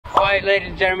Alright, ladies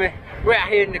and gentlemen, we're out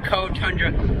here in the cold tundra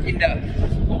in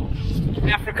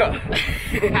the Africa.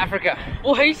 Africa.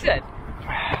 Well, he said.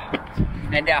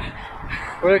 And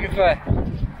we're looking for.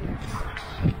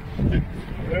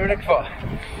 What are we looking for?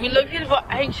 We're looking for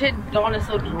ancient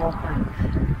dinosaur drawings.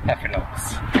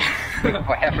 Heffalumps. For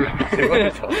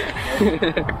heffalumps.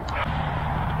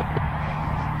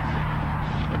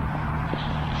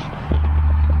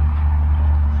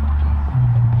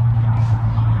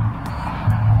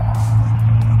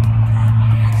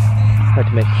 Hard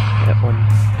to make that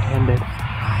one-handed.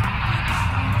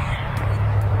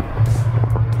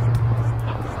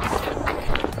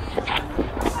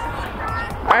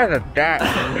 I had a dat.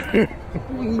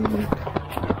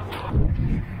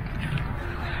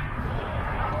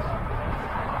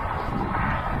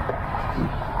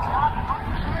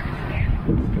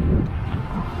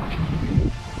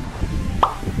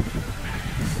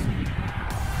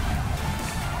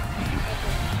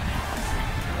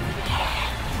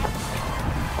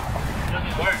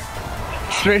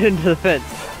 Straight into the fence.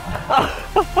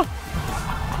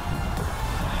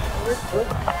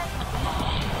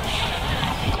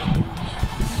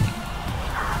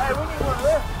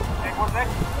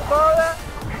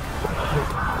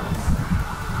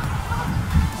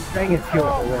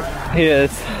 He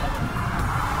is.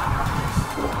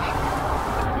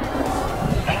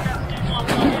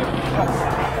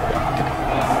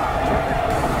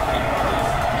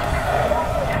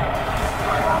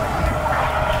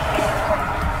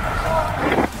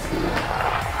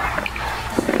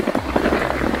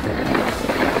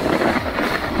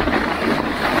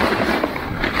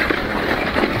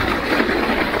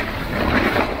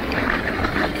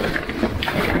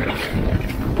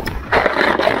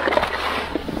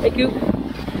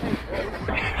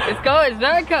 It's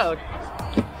very cold.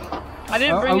 I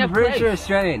didn't bring I'm up British or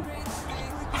Australian.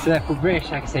 So if we're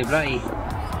British, I can say bloody.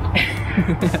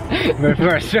 But if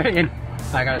we're Australian,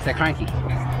 I gotta say cranky.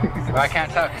 But I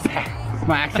can't talk because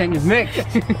my accent is mixed.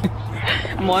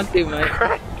 I want to, mate.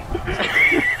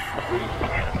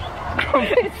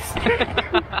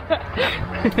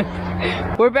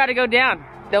 We're about to go down,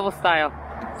 double style.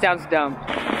 Sounds dumb.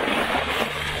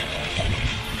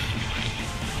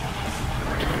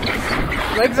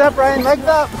 Legs up, Ryan, legs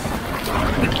up!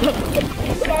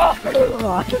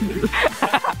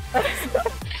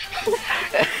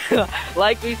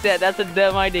 Like we said, that's a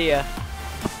dumb idea.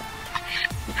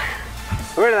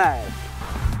 Where did I?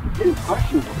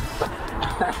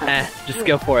 Just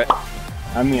go for it.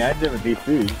 I mean, I did with these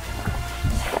foods.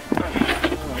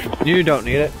 You don't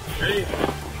need it. Ready?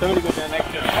 Somebody go down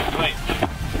next to it. Wait.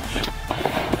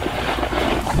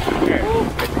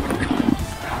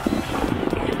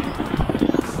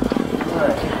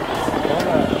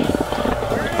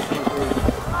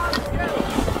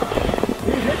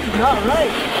 Not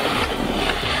right.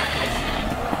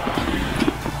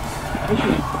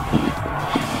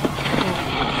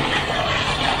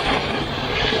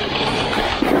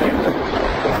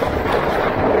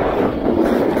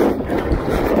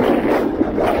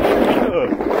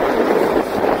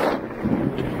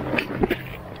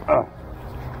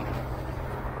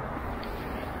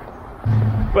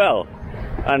 Well,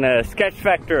 on a sketch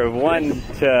factor of 1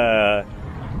 to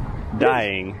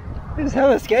dying. This is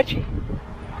hella sketchy.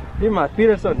 Dude, my feet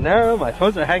are so narrow, my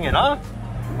toes are hanging off.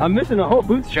 I'm missing a whole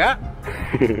boot strap.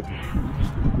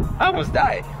 I almost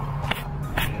died.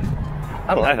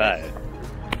 I don't like this.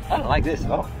 I don't like this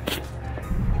at all.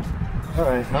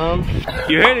 Alright,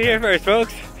 You heard it here first,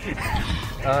 folks.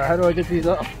 how do I get these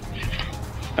up?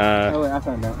 Oh wait, I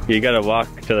found out. You gotta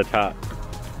walk to the top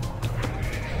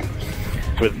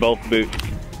with both boots.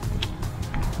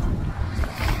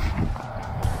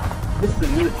 This is a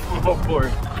really small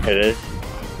board. It is?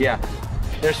 Yeah.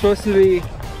 They're supposed to be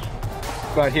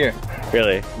about here.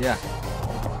 Really? Yeah.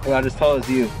 About as tall as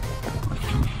you.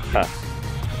 Huh.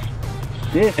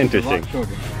 This Interesting. is a lot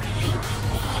shorter.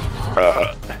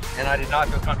 And I did not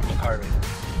feel comfortable carving.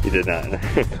 You did not. No,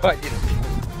 I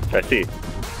didn't. I see.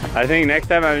 I think next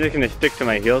time I'm just gonna stick to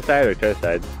my heel side or toe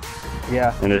side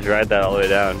Yeah. and just ride that all the way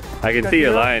down. I can see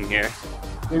your line here.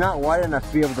 You're not wide enough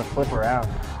to be able to flip around.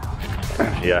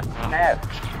 Yeah.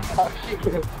 Oh shit.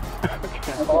 Okay.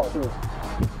 I'm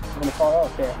gonna fall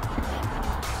off there.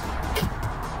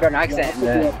 Got an accent in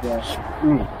there.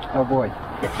 Oh boy.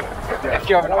 If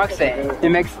you have an accent, it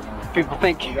makes people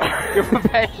think you're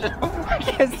professional. I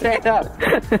can't say that.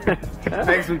 It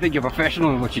makes them think you're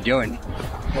professional in what you're doing.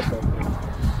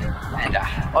 And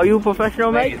Are you a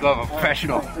professional, mate? ladies love a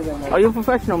professional. Are you a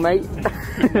professional, mate?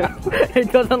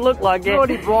 It doesn't look like it.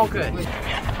 Bloody broken.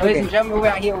 Ladies and gentlemen, we're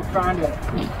out here with Brandon.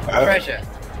 Pressure.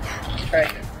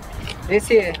 Pressure. This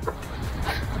here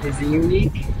is a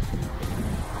unique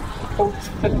post.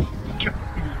 That's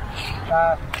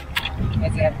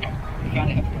it.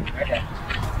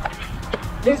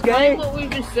 This guy, what we've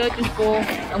been searching for,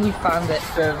 and we found it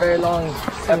for a very long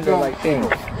time. Like thing.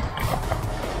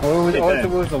 What's the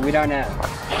rules? We don't know.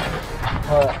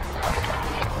 Where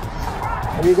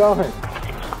are you going?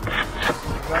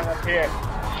 Going up here.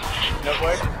 No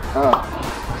boy? Oh.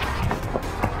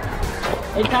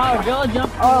 Hey Tyler, Bill,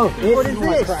 jump. Oh, what is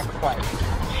this?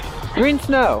 Green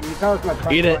snow.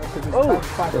 Eat it. Oh,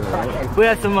 we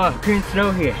have some green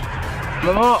snow here.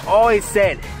 My mom always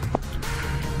said,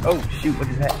 oh shoot, what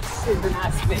is that? This is an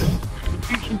aspen.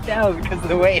 You can tell because of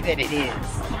the way that it is.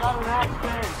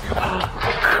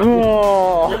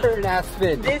 Cool. You're an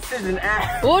aspen. This is an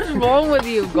aspen. What's wrong with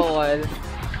you, God?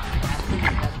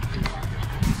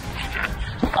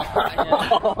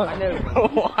 I know.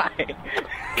 Why?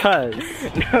 Cause.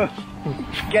 No.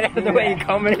 Get out of the way, you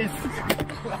communist.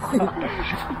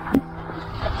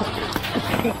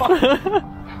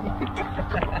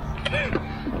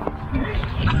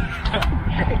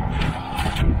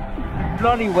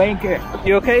 Bloody wanker.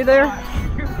 You okay there?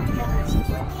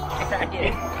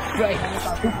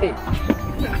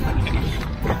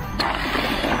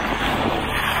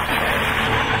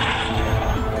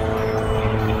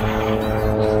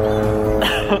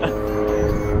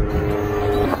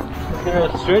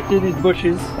 Go straight through these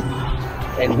bushes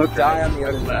and hook die on the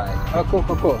other side. Oh, cool,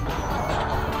 cool, cool.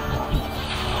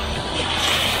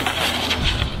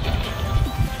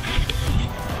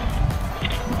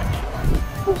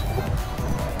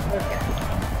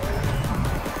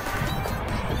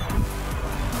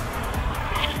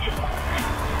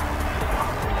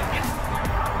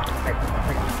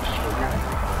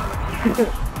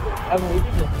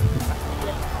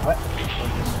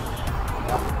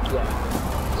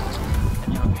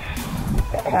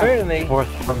 Apparently,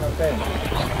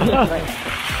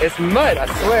 it's mud, I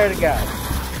swear to God.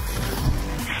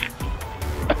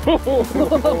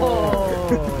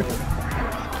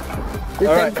 All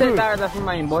right. Say that's from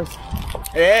my boys.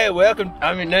 Hey, welcome.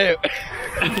 I mean, no.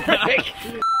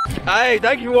 Hey,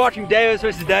 thank you for watching Davis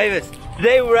vs. Davis.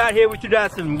 Today we're out here, we took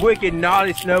out some wicked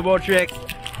gnarly snowboard tricks.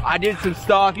 I did some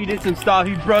stuff, you did some stuff,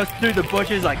 he broke through the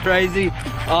bushes like crazy.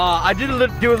 I did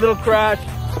do a little crash.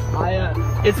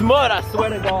 It's mud, I swear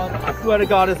to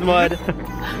God it's mud.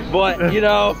 But, you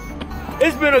know,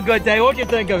 it's been a good day. What'd you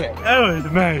think of it? That was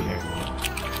amazing.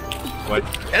 What?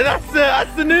 And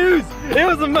that's the news. It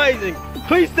was amazing.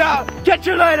 Please stop. Catch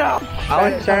you later. I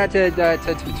want to shout out to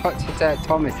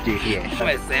Thomas dude here.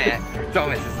 Thomas is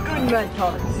Good man,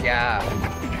 Thomas. yeah.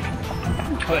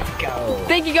 Let's go.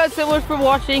 Thank you guys so much for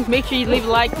watching. Make sure you leave a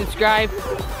like, subscribe.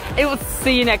 And we'll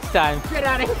see you next time. Get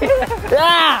out of here.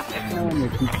 Ah!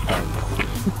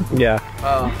 Yeah.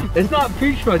 It's not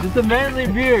peach fuzz. It's a manly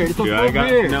beard. It's a Do full I got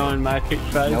beard. snow in my peach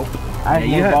fuzz? Nope.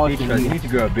 You have peach fuzz. You need to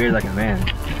grow a beard like a man.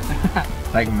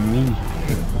 Like me.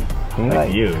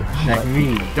 Like you. Like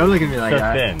me. Don't look at me like So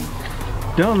that. thin.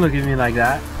 Don't look at me like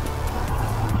that.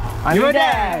 I'm your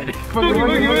dad. Boogie,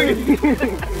 boogie,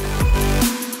 boogie.